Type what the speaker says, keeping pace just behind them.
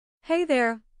Hey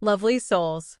there, lovely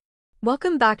souls.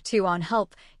 Welcome back to On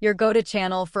Help, your go-to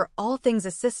channel for all things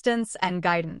assistance and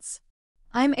guidance.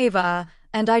 I'm Ava,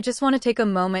 and I just want to take a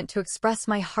moment to express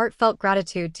my heartfelt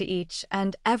gratitude to each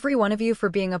and every one of you for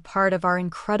being a part of our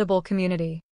incredible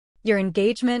community. Your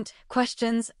engagement,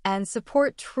 questions, and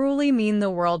support truly mean the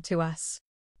world to us.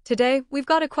 Today, we've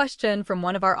got a question from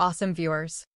one of our awesome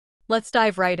viewers. Let's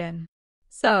dive right in.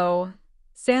 So,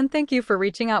 San, thank you for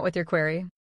reaching out with your query.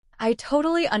 I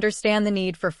totally understand the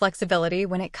need for flexibility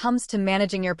when it comes to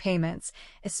managing your payments,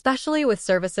 especially with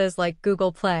services like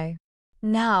Google Play.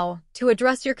 Now, to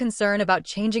address your concern about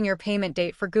changing your payment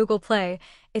date for Google Play,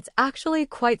 it's actually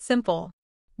quite simple.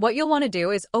 What you'll want to do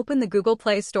is open the Google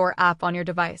Play Store app on your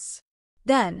device.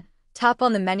 Then, tap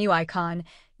on the menu icon,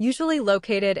 usually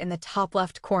located in the top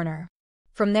left corner.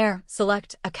 From there,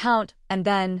 select Account and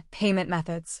then Payment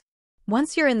Methods.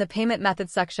 Once you're in the Payment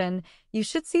Methods section, you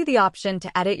should see the option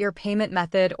to edit your payment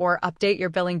method or update your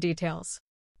billing details.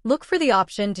 Look for the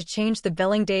option to change the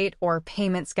billing date or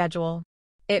payment schedule.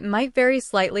 It might vary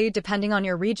slightly depending on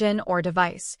your region or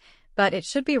device, but it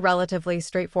should be relatively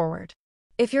straightforward.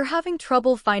 If you're having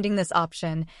trouble finding this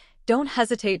option, don't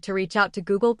hesitate to reach out to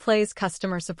Google Play's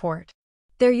customer support.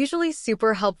 They're usually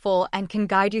super helpful and can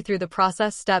guide you through the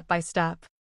process step by step.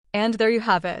 And there you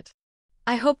have it.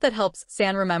 I hope that helps,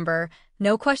 San. Remember,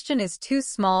 no question is too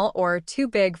small or too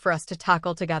big for us to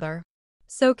tackle together.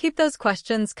 So keep those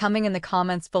questions coming in the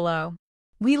comments below.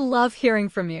 We love hearing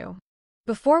from you.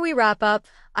 Before we wrap up,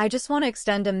 I just want to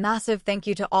extend a massive thank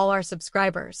you to all our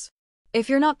subscribers. If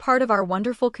you're not part of our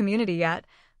wonderful community yet,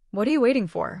 what are you waiting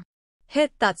for?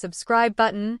 Hit that subscribe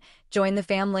button, join the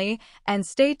family, and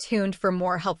stay tuned for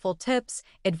more helpful tips,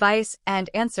 advice, and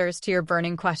answers to your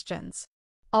burning questions.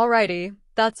 Alrighty,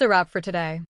 that's a wrap for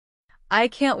today. I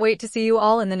can't wait to see you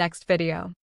all in the next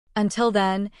video. Until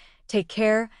then, take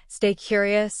care, stay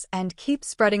curious, and keep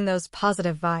spreading those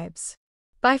positive vibes.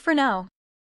 Bye for now.